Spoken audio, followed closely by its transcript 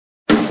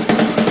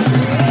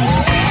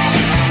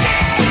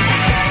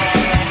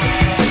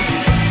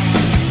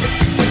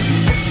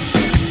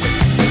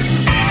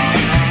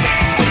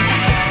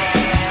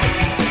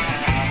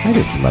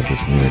love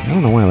this music. I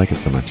don't know why I like it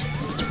so much.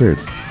 It's weird.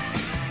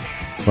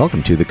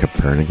 Welcome to the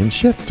Copernican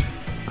Shift.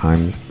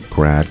 I'm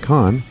Brad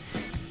Kahn,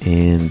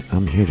 and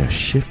I'm here to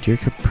shift your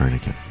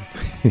Copernican.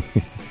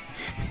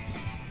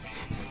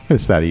 What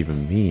does that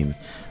even mean?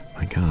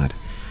 My God.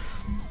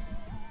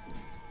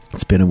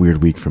 It's been a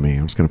weird week for me.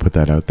 I'm just going to put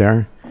that out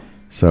there.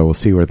 So we'll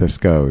see where this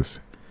goes.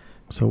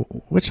 So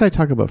what should I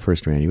talk about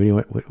first, Randy?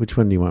 Which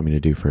one do you want me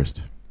to do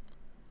first?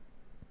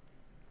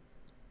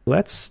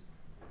 Let's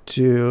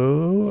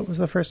do... What was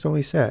the first one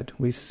we said?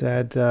 We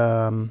said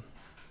the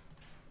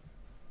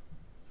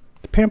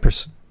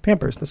Pampers.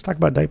 Let's talk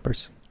about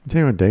diapers. You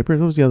talking about diapers?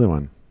 What was the other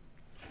one?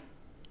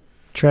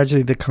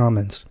 Tragedy of the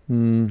Commons.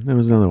 There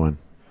was another one.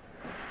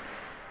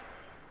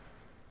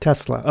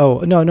 Tesla. Oh,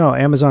 no.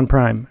 Amazon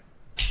Prime.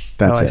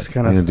 That's I it.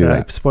 kind I'm of going to do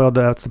that. Spoiled.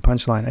 That's the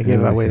punchline. I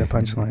gave away the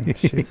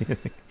punchline.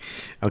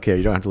 Okay,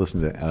 you don't have to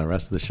listen to the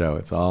rest of the show.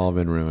 It's all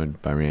been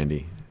ruined by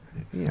Randy.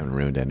 You haven't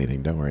ruined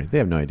anything. Don't worry. They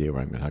have no idea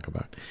what I'm going to talk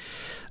about.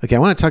 Okay, I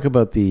want to talk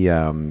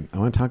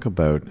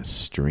about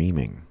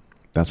streaming.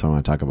 That's what I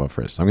want to talk about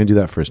first. So I'm going to do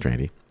that first,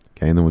 Randy.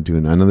 Okay, and then we'll do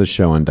another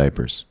show on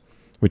diapers,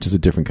 which is a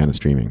different kind of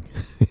streaming.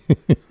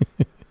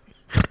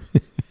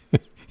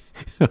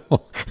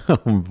 Oh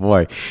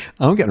boy,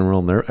 I'm getting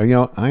real nervous. You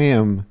know, I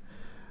am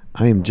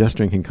just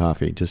drinking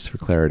coffee, just for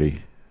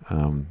clarity.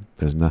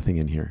 There's nothing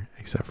in here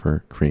except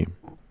for cream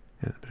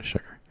and a bit of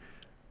sugar.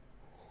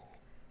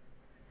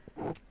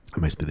 It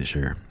must be the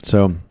sugar.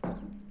 So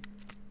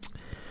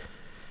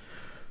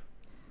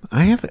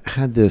I have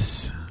had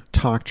this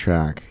talk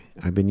track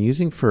I've been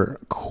using for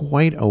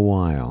quite a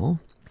while,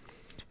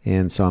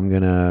 and so I'm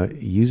going to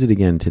use it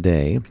again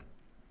today.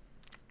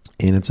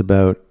 And it's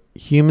about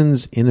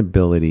humans'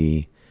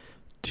 inability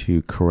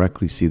to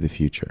correctly see the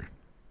future.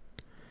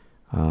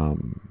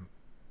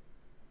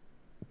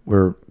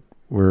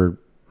 We're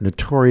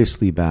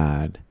notoriously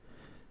bad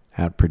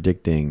at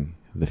predicting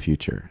the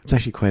future. It's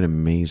actually quite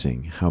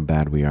amazing how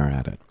bad we are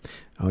at it.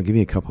 I'll give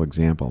you a couple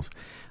examples.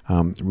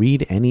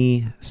 Read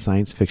any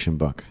science fiction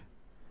book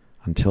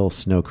until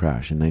Snow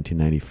Crash in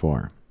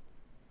 1994.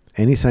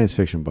 Any science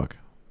fiction book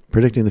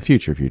predicting the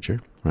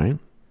future, right?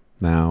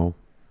 Now,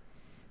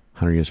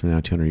 100 years from now,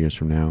 200 years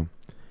from now.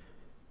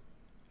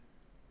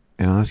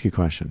 And I'll ask you a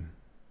question.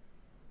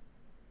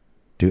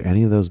 Do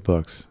any of those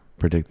books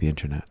predict the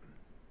internet?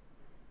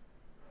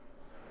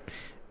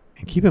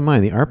 And keep in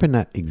mind, the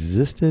ARPANET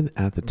existed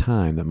at the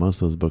time that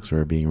most of those books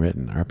were being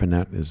written.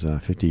 ARPANET is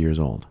 50 years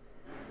old.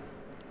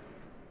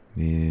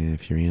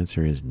 If your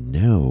answer is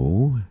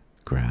no,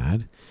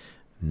 Grad,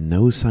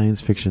 no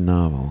science fiction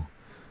novel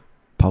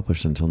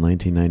published until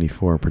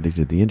 1994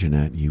 predicted the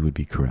internet, you would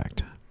be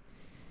correct.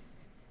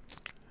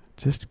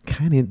 Just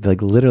kind of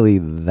like literally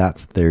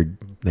that's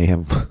they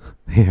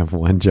have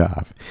one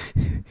job,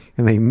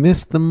 and they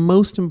missed the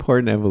most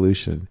important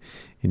evolution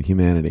in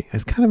humanity.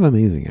 It's kind of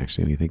amazing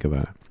actually when you think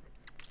about it.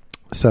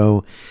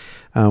 So,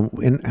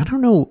 and I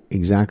don't know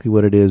exactly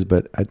what it is,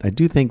 but I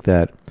do think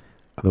that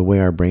the way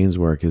our brains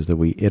work is that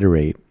we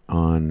iterate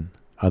on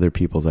other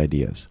people's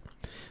ideas.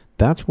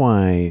 That's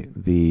why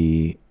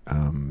the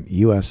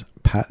U.S.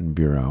 Patent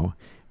Bureau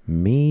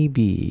may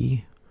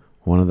be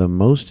one of the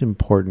most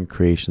important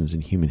creations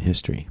in human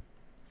history.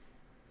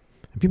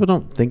 And people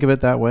don't think of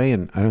it that way,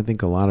 and I don't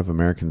think a lot of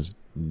Americans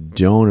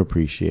don't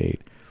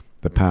appreciate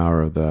the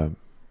power of the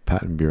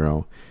Patent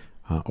Bureau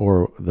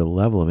or the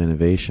level of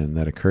innovation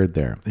that occurred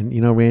there. And, you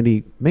know,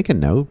 Randy, make a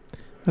note.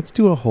 Let's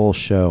do a whole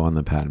show on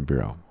the Patent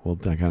Bureau. We'll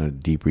kind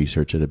of deep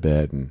research it a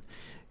bit and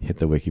hit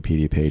the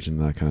Wikipedia page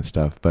and that kind of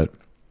stuff. But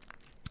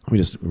let me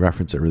just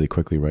reference it really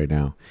quickly right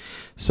now.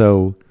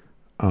 So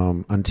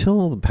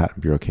until the Patent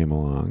Bureau came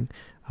along,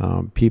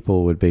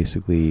 people would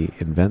basically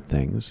invent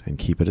things and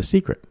keep it a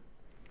secret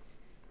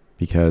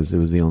because it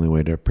was the only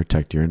way to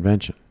protect your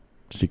invention.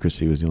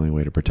 Secrecy was the only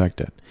way to protect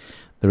it.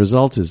 The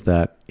result is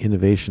that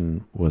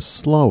innovation was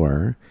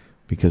slower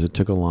because it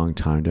took a long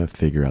time to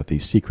figure out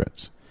these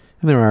secrets.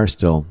 And there are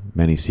still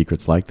many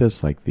secrets like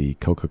this, like the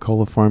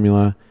Coca-Cola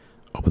formula,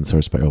 open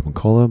source by Open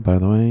Cola, by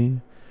the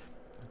way,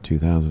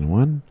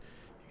 2001. You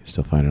can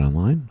still find it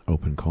online,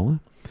 Open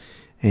Cola.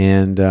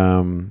 And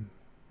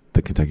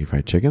the Kentucky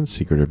Fried Chicken,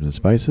 secret herbs and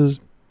spices.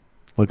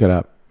 Look it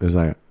up. There's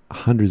like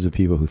hundreds of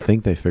people who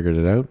think they figured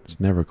it out. It's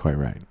never quite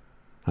right.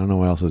 I don't know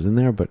what else is in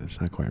there, but it's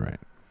not quite right.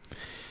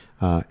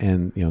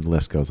 And, you know, the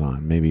list goes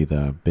on. Maybe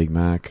the Big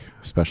Mac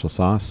special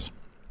sauce.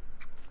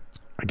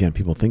 Again,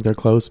 people think they're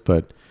close,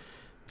 but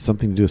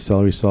something to do with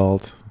celery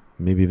salt,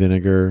 maybe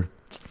vinegar.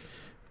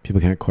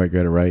 People can't quite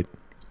get it right.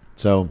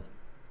 So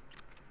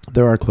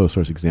there are closed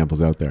source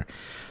examples out there.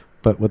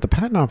 But what the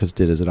Patent Office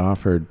did is it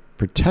offered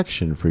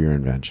protection for your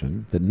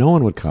invention, that no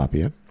one would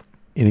copy it,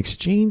 in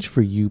exchange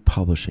for you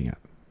publishing it.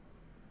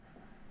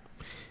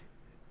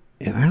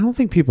 And I don't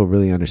think people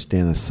really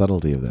understand the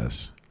subtlety of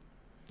this.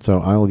 So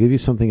I will give you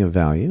something of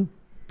value,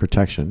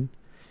 protection,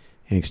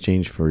 in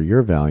exchange for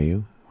your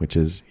value, which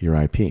is your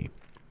IP,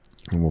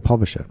 and we'll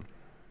publish it.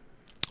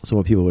 So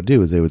what people would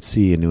do is they would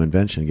see a new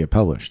invention get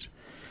published.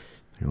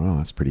 Well,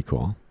 that's pretty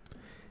cool.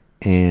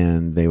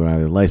 And they would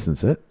either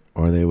license it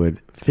or they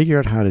would figure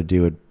out how to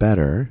do it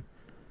better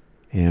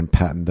and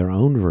patent their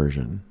own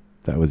version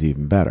that was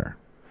even better.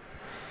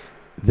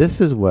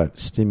 This is what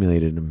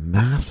stimulated a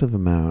massive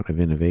amount of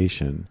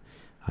innovation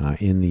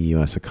in the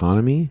U.S.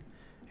 economy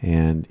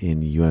and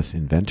in U.S.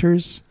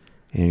 inventors,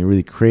 and it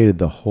really created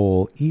the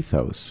whole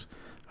ethos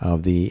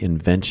of the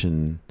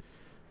invention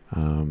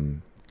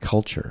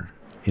culture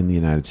in the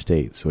United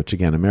States, which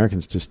again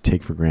Americans just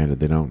take for granted.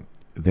 They don't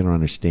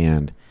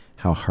understand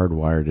how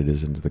hardwired it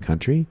is into the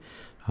country.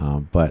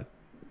 But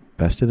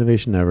best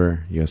innovation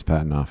ever, U.S.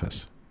 Patent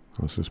Office.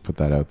 Let's just put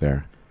that out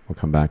there. We'll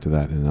come back to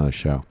that in another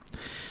show.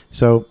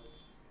 So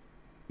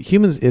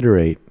humans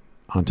iterate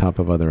on top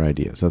of other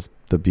ideas. That's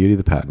the beauty of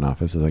the Patent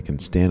Office, is I can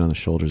stand on the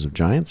shoulders of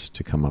giants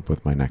to come up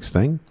with my next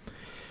thing.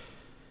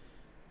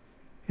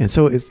 And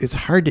so it's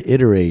hard to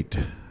iterate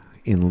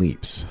in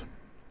leaps.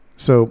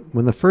 So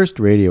when the first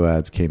radio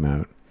ads came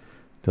out,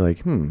 they're like,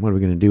 what are we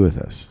going to do with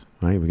this?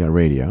 Right? We got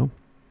radio.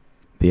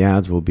 The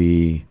ads will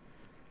be,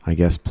 I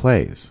guess,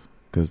 plays,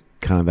 because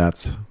kind of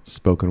that's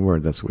spoken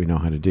word. That's what we know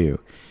how to do.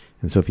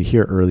 And so if you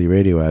hear early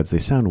radio ads, they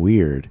sound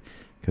weird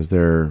because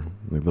they're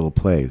like little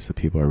plays that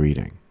people are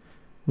reading.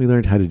 We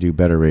learned how to do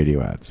better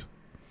radio ads.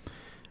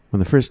 When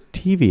the first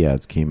TV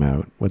ads came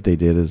out, what they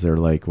did is they're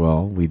like,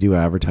 well, we do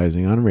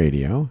advertising on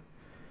radio.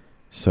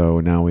 So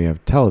now we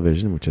have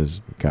television, which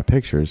has got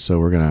pictures. So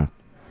we're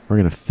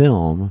gonna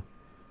film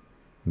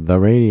the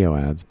radio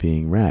ads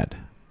being read.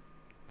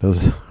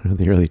 Those are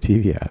the early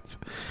TV ads.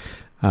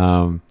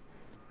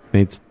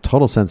 Made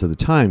total sense at the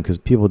time because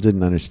people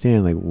didn't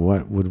understand, like,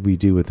 what would we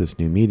do with this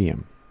new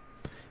medium?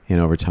 And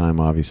over time,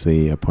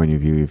 obviously, a point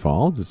of view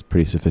evolved. It's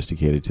pretty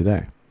sophisticated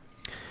today.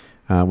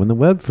 When the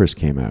web first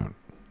came out,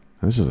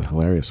 and this is a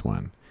hilarious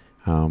one,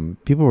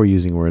 people were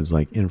using words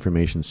like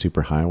information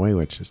superhighway,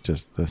 which is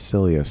just the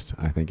silliest,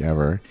 I think,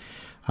 ever.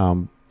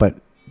 But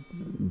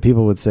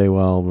people would say,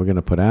 well, we're going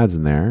to put ads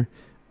in there.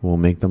 We'll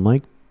make them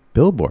like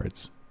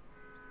billboards.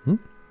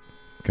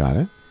 Got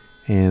it.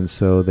 And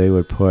so they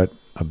would put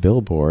a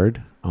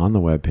billboard on the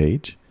web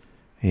page,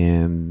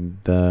 and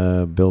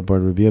the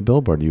billboard would be a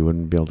billboard. You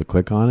wouldn't be able to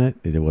click on it.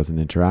 It wasn't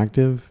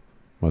interactive,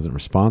 wasn't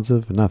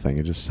responsive, nothing.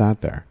 It just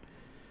sat there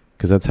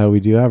because that's how we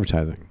do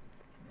advertising.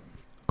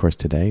 Of course,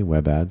 today,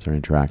 web ads are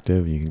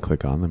interactive. You can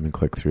click on them and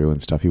click through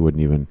and stuff. You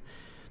wouldn't even,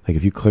 like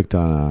if you clicked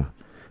on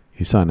if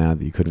you saw an ad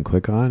that you couldn't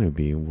click on, it would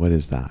be, what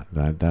is that?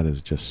 That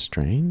is just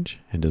strange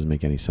and doesn't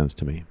make any sense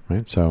to me,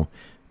 right? So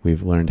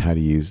we've learned how to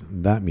use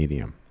that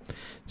medium.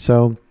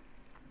 So,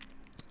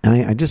 and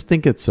I just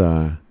think it's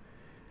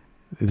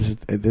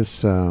this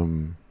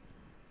sort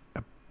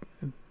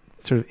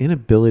of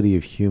inability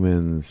of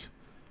humans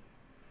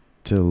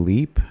to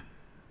leap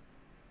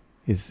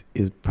is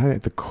probably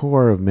at the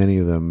core of many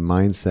of the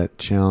mindset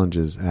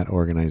challenges at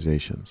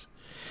organizations.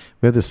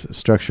 We have this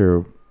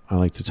structure I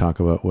like to talk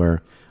about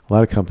where a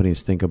lot of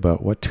companies think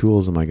about, what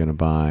tools am I going to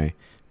buy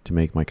to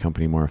make my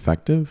company more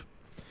effective?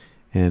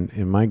 And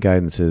my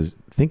guidance is,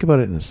 think about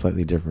it in a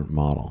slightly different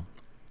model.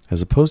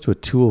 As opposed to a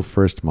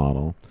tool-first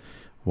model,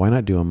 why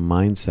not do a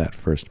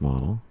mindset-first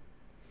model?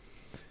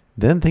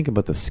 Then think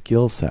about the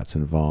skill sets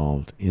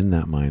involved in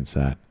that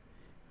mindset,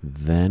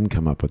 then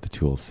come up with the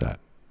tool set.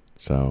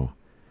 So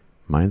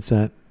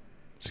mindset,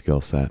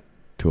 skill set,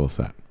 tool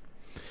set.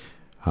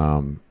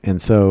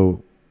 And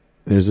so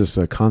there's this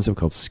concept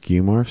called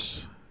skew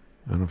morphs.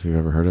 I don't know if you've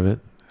ever heard of it.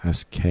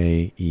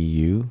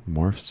 SKEU,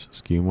 morphs,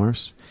 skew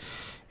morphs.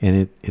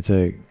 And it's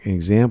an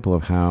example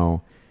of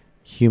how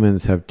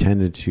humans have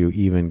tended to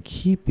even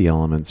keep the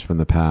elements from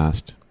the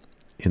past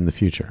in the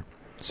future.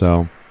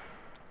 So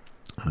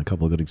a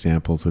couple of good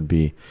examples would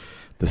be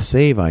the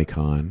save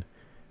icon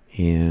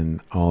in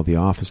all the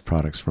Office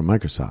products from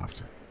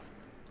Microsoft.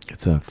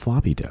 It's a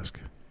floppy disk.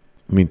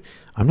 I mean,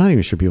 I'm not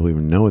even sure people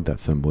even know what that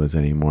symbol is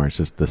anymore. It's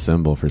just the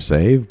symbol for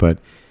save, but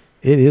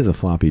it is a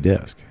floppy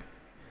disk.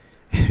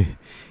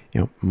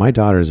 My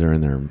daughters are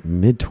in their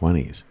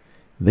mid-20s.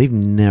 They've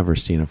never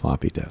seen a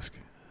floppy disk.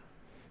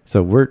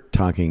 So we're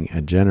talking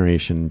a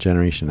generation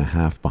and a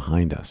half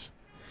behind us.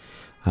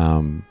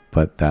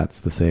 But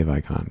that's the save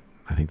icon.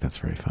 I think that's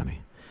very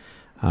funny.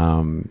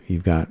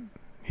 You've got,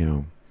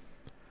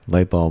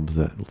 light bulbs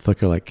that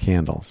flicker like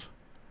candles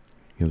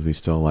because we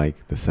still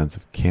like the sense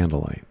of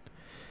candlelight.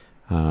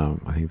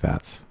 I think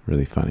that's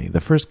really funny. The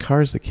first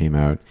cars that came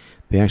out,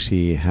 they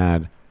actually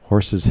had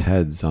horses'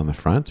 heads on the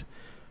front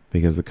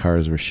because the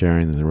cars were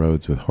sharing the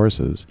roads with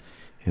horses.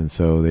 And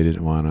so they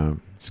didn't want to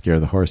scare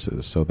the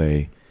horses. So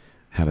they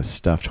had a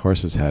stuffed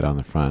horse's head on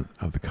the front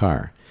of the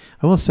car.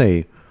 I will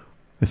say,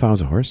 if I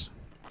was a horse,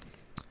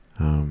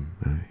 I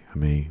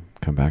may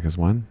come back as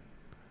one.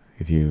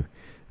 If you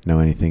know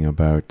anything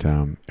about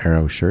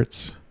Arrow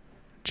shirts,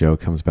 Joe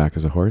comes back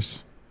as a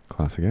horse.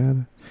 Classic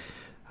ad.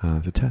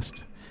 It's a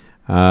test.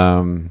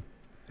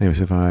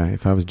 Anyways, if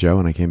I was Joe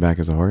and I came back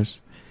as a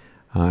horse,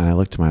 and I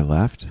looked to my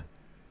left,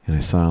 and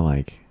I saw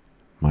like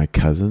my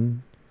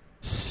cousin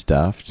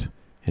stuffed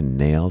and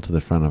nailed to the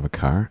front of a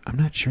car, I'm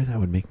not sure that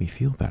would make me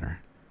feel better.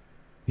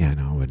 Yeah,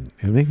 no, it wouldn't.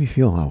 It would make me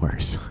feel a lot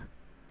worse.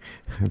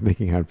 I'm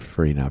thinking I'd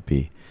prefer you not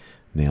be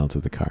nailed to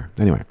the car.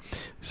 Anyway,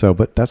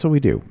 but that's what we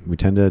do. We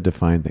tend to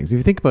define things. If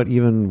you think about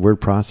even word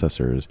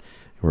processors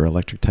or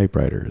electric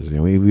typewriters,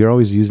 we're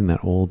always using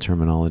that old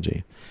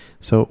terminology.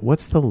 So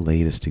what's the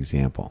latest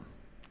example?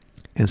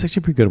 And it's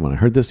actually a pretty good one. I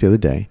heard this the other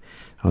day.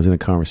 I was in a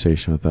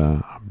conversation with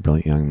a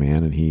brilliant young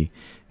man, and he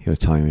was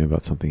telling me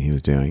about something he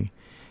was doing.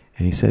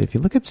 And he said, if you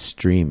look at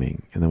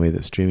streaming and the way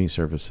that streaming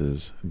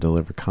services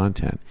deliver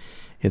content,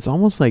 it's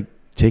almost like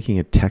taking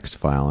a text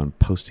file and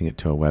posting it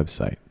to a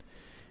website.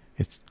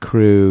 It's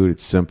crude,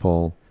 it's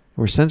simple.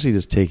 We're essentially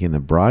just taking the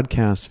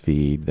broadcast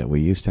feed that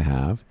we used to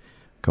have,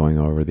 going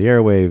over the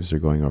airwaves or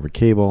going over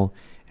cable,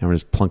 and we're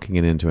just plunking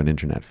it into an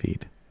internet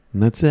feed.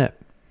 And that's it.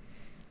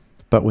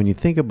 But when you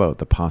think about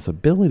the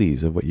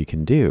possibilities of what you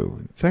can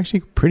do, it's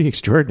actually pretty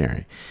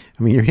extraordinary.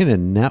 I mean, you're in a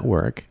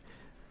network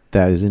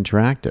that is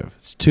interactive.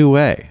 It's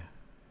two-way,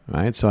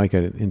 right? So I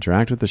could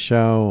interact with the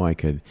show. I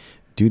could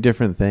do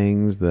different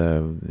things.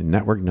 The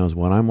network knows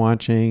what I'm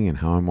watching and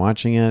how I'm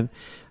watching it.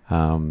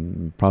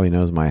 Probably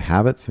knows my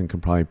habits and can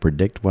probably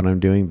predict what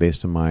I'm doing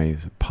based on my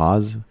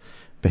pause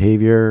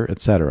behavior,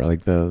 etc.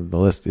 Like the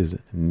list is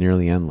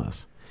nearly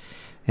endless.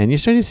 And you're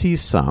starting to see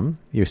some.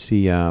 You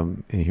see,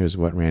 and here's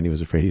what Randy was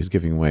afraid he was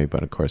giving away,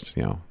 but of course,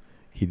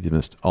 he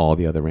missed all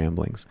the other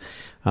ramblings.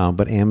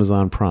 But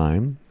Amazon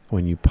Prime,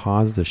 when you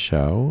pause the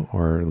show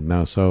or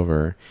mouse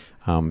over,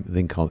 a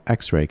thing called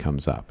X-ray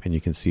comes up, and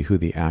you can see who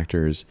the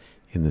actors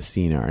in the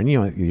scene are. And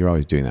you're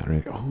always doing that,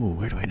 right? Oh,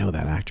 where do I know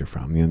that actor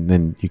from? And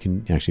then you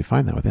can actually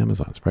find that with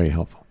Amazon. It's very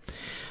helpful.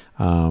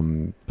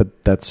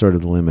 But that's sort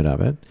of the limit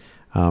of it.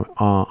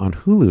 On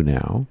Hulu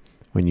now,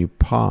 when you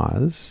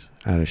pause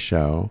at a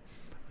show,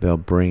 they'll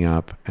bring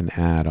up an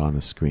ad on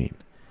the screen.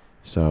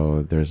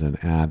 So there's an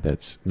ad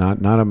that's not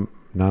a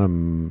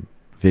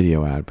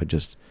video ad, but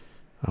just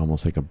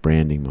almost like a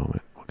branding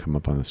moment will come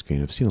up on the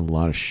screen. I've seen a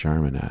lot of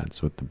Charmin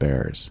ads with the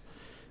Bears.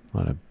 A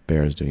lot of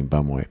Bears doing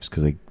bum wipes,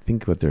 because I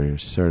think what they're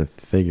sort of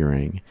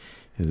figuring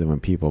is that when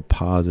people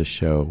pause a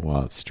show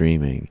while it's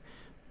streaming,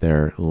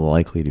 they're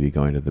likely to be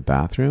going to the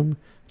bathroom.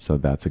 So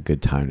that's a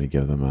good time to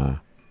give them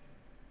a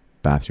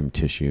bathroom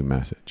tissue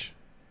message.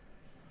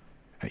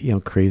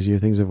 Crazier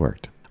things have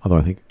worked. Although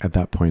I think at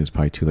that point it's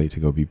probably too late to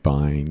go be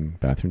buying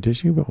bathroom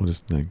tissue, but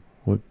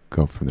we'll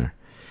go from there.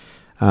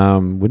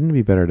 Wouldn't it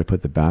be better to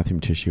put the bathroom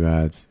tissue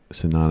ads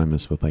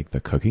synonymous with like the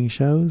cooking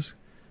shows?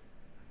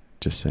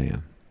 Just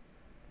saying.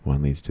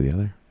 One leads to the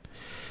other.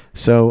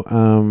 So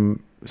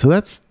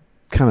that's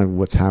kind of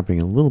what's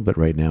happening a little bit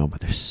right now,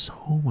 but there's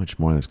so much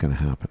more that's going to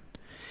happen.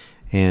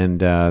 And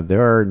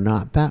there are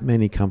not that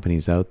many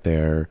companies out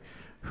there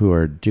who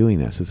are doing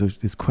this.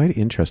 It's quite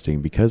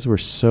interesting because we're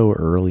so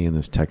early in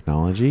this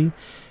technology.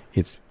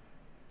 It's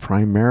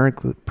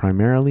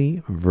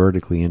primarily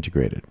vertically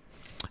integrated.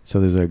 So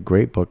there's a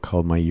great book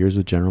called My Years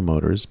with General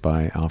Motors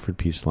by Alfred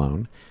P.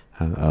 Sloan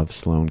of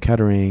Sloan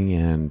Kettering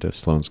and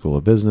Sloan School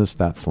of Business.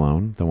 That's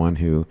Sloan, the one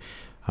who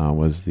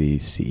was the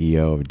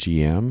CEO of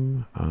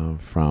GM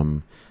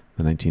from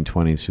the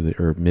 1920s to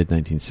the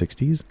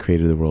mid-1960s,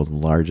 created the world's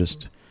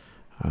largest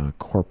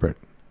corporate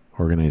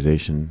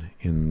organization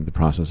in the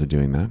process of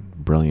doing that.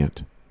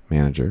 Brilliant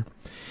manager.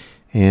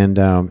 And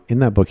in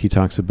that book, he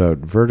talks about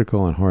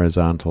vertical and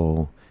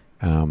horizontal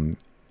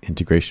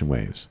integration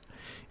waves.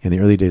 In the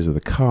early days of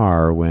the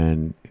car,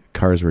 when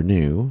cars were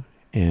new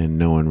and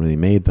no one really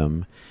made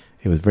them,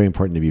 it was very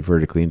important to be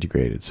vertically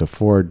integrated. So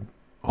Ford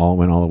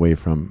went all the way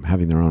from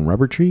having their own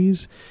rubber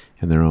trees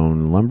and their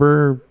own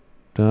lumber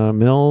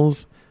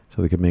mills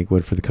so they could make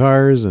wood for the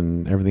cars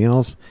and everything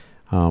else,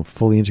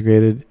 fully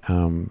integrated,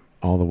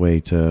 all the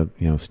way to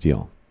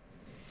steel.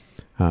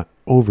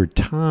 Over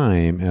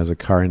time, as the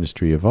car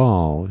industry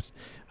evolved,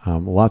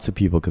 lots of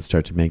people could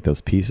start to make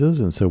those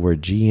pieces. And so where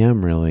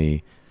GM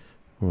really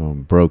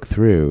broke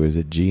through is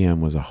that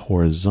GM was a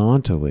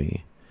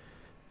horizontally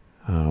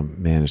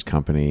managed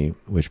company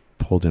which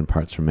pulled in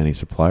parts from many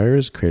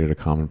suppliers, created a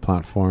common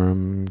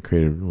platform,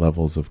 created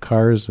levels of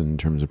cars in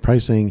terms of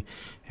pricing,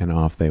 and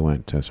off they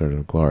went to sort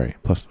of glory.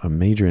 Plus a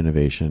major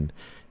innovation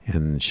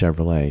in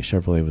Chevrolet.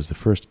 Chevrolet was the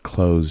first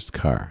closed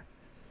car.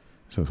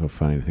 So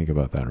funny to think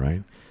about that,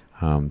 right?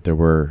 There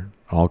were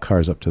all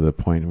cars up to the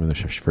point when the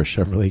first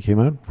Chevrolet came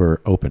out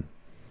were open.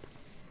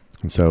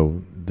 And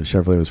so the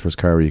Chevrolet was the first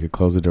car where you could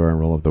close the door and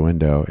roll up the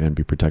window and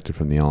be protected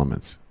from the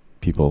elements.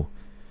 People,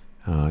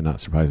 not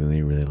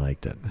surprisingly, really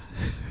liked it.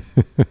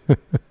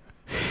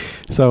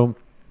 So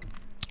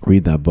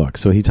read that book.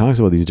 So he talks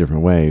about these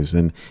different waves.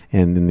 And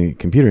in the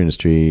computer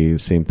industry,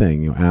 same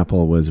thing.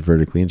 Apple was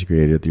vertically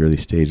integrated at the early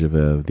stage of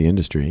the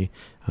industry.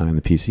 In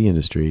the PC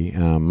industry,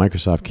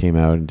 Microsoft came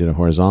out and did a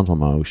horizontal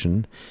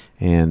motion,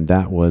 and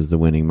that was the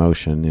winning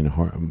motion. And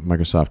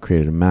Microsoft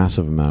created a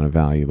massive amount of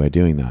value by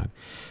doing that.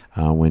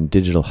 When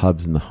digital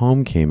hubs in the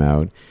home came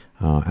out,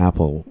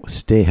 Apple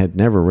had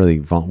never really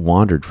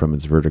wandered from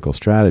its vertical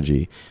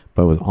strategy,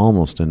 but was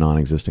almost a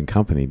non-existent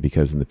company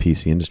because in the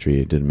PC industry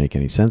it didn't make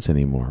any sense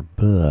anymore.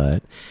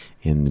 But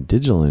in the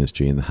digital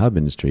industry, in the hub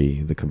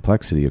industry, the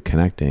complexity of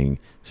connecting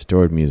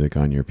stored music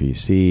on your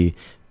PC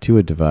to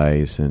a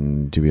device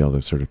and to be able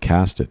to sort of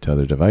cast it to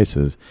other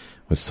devices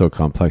was so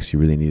complex you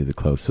really needed the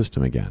closed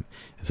system again.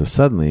 And so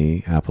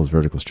suddenly Apple's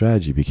vertical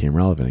strategy became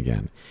relevant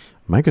again.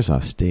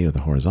 Microsoft's state of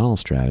the horizontal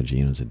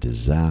strategy was a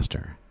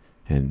disaster.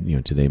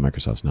 And today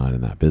Microsoft's not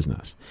in that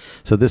business.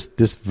 So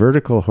this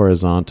vertical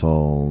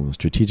horizontal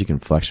strategic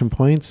inflection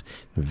points,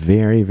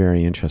 very,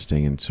 very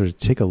interesting. And sort of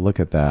take a look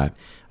at that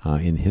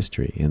in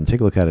history, and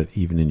take a look at it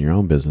even in your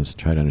own business and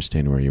try to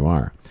understand where you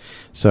are.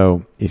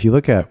 So if you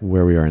look at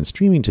where we are in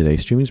streaming today,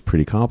 streaming is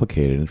pretty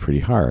complicated and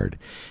pretty hard.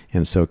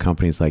 And so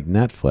companies like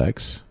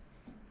Netflix,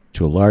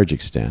 to a large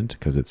extent,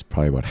 because it's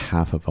probably about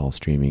half of all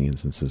streaming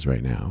instances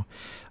right now,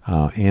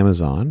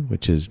 Amazon,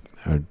 which is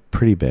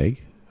pretty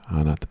big,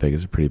 not the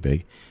biggest, but pretty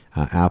big,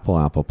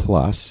 Apple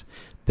Plus,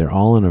 they're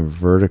all in a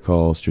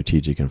vertical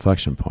strategic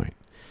inflection point,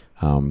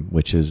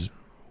 which is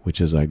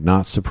like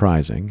not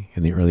surprising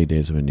in the early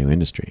days of a new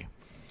industry.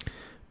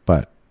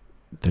 But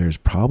there's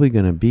probably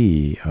going to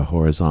be a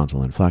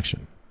horizontal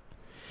inflection,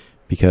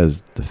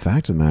 because the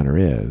fact of the matter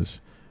is,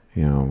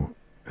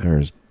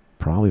 there's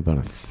probably about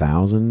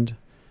 1,000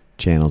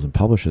 channels and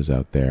publishers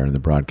out there in the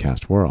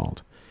broadcast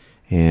world.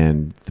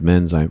 And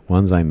the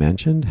ones I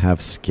mentioned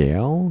have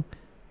scale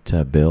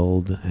to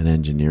build an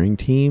engineering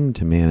team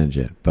to manage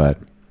it, but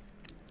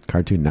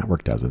Cartoon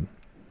Network doesn't.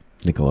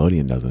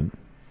 Nickelodeon doesn't.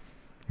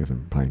 Because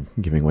I'm probably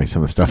giving away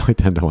some of the stuff I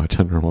tend to watch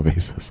on a normal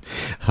basis.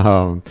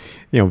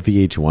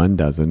 VH1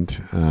 doesn't.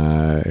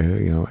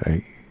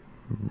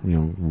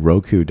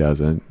 Roku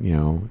doesn't.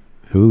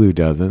 Hulu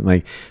doesn't.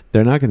 Like,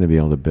 they're not going to be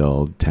able to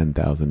build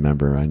 10,000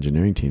 member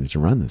engineering teams to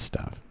run this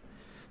stuff.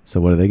 So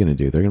what are they going to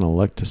do? They're going to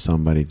look to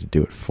somebody to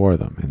do it for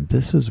them. And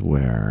this is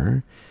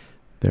where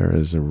there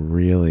is a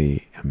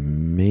really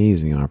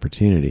amazing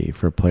opportunity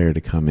for a player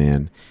to come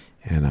in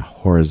and a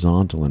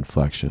horizontal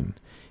inflection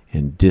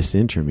and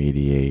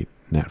disintermediate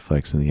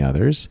Netflix and the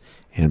others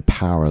and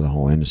empower the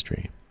whole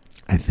industry.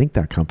 I think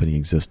that company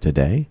exists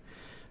today.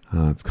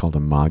 It's called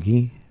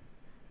Amagi.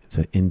 It's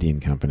an Indian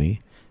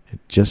company. It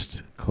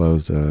just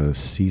closed a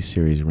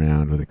C-Series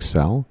round with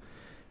Excel,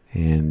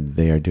 and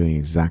they are doing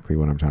exactly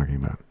what I'm talking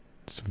about.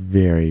 It's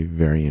very,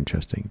 very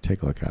interesting.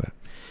 Take a look at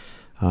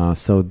it.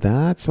 So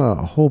that's a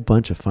whole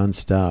bunch of fun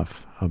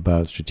stuff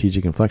about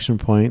strategic inflection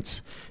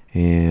points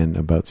and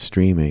about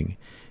streaming.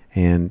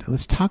 And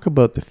let's talk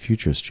about the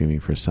future of streaming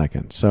for a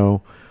second.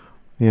 So,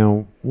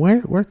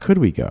 where could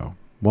we go?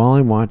 While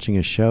I'm watching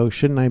a show,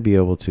 shouldn't I be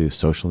able to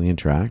socially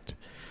interact?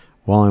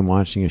 While I'm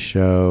watching a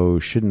show,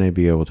 shouldn't I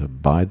be able to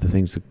buy the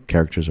things the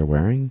characters are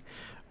wearing?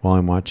 While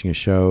I'm watching a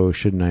show,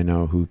 shouldn't I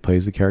know who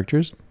plays the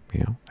characters?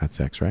 That's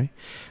sex, right?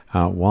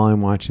 While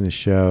I'm watching the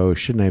show,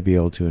 shouldn't I be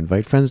able to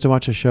invite friends to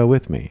watch a show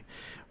with me?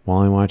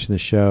 While I'm watching the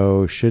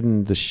show,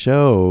 shouldn't the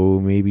show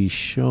maybe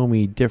show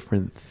me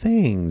different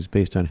things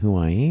based on who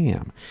I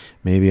am?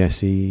 Maybe I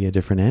see a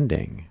different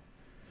ending.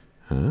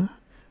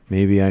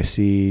 Maybe I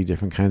see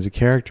different kinds of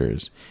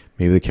characters.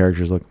 Maybe the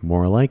characters look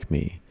more like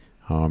me.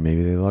 Or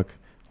maybe they look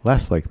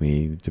less like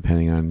me,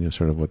 depending on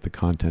sort of what the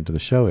content of the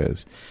show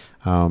is.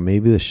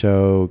 Maybe the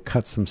show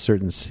cuts some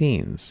certain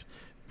scenes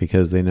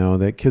because they know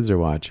that kids are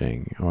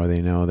watching, or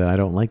they know that I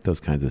don't like those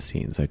kinds of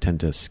scenes. I tend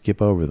to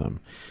skip over them.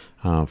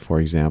 For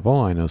example,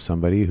 I know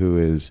somebody who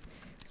is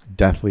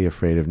deathly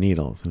afraid of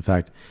needles. In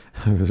fact,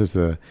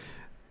 there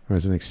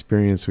was an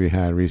experience we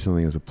had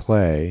recently as a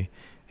play,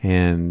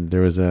 and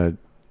there was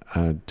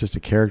just a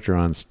character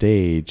on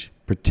stage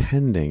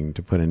pretending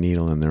to put a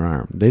needle in their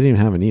arm. They didn't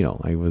even have a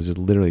needle. It was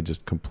literally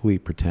just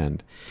complete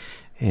pretend,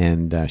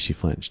 and she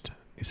flinched.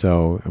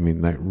 So,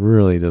 that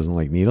really doesn't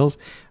like needles.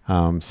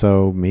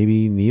 So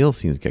maybe needle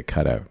scenes get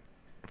cut out,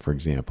 for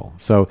example.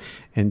 So,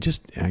 and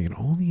just, I can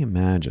only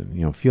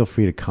imagine, feel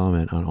free to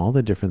comment on all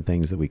the different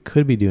things that we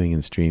could be doing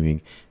in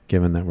streaming,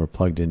 given that we're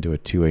plugged into a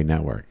two-way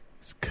network.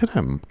 It's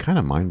kind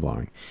of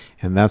mind-blowing.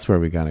 And that's where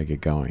we got to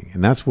get going.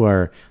 And that's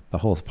where the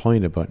whole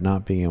point about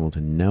not being able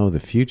to know the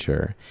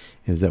future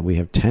is that we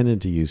have tended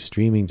to use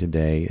streaming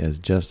today as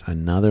just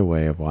another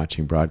way of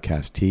watching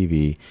broadcast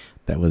TV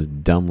that was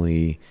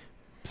dumbly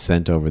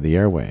sent over the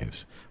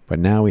airwaves. But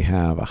now we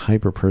have a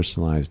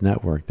hyper-personalized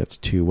network that's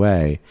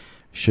two-way.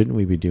 Shouldn't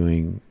we be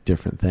doing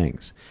different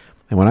things?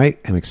 And what I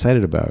am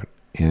excited about,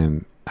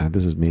 and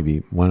this is maybe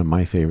one of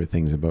my favorite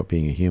things about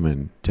being a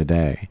human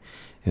today,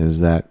 is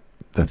that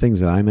the things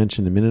that I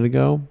mentioned a minute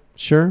ago,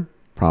 sure,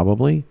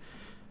 probably,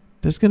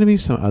 there's going to be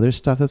some other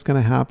stuff that's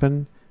going to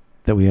happen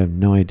that we have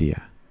no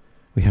idea.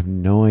 We have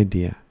no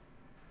idea.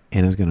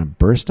 And it's going to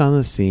burst on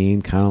the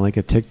scene, kind of like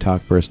a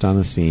TikTok burst on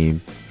the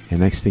scene.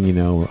 And next thing you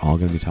know, we're all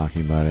going to be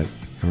talking about it,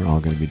 and we're all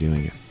going to be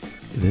doing it.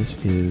 This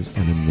is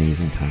an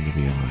amazing time to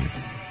be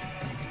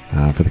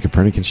alive. For the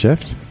Copernican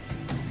Shift,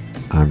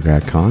 I'm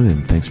Brad Kahn,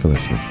 and thanks for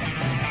listening.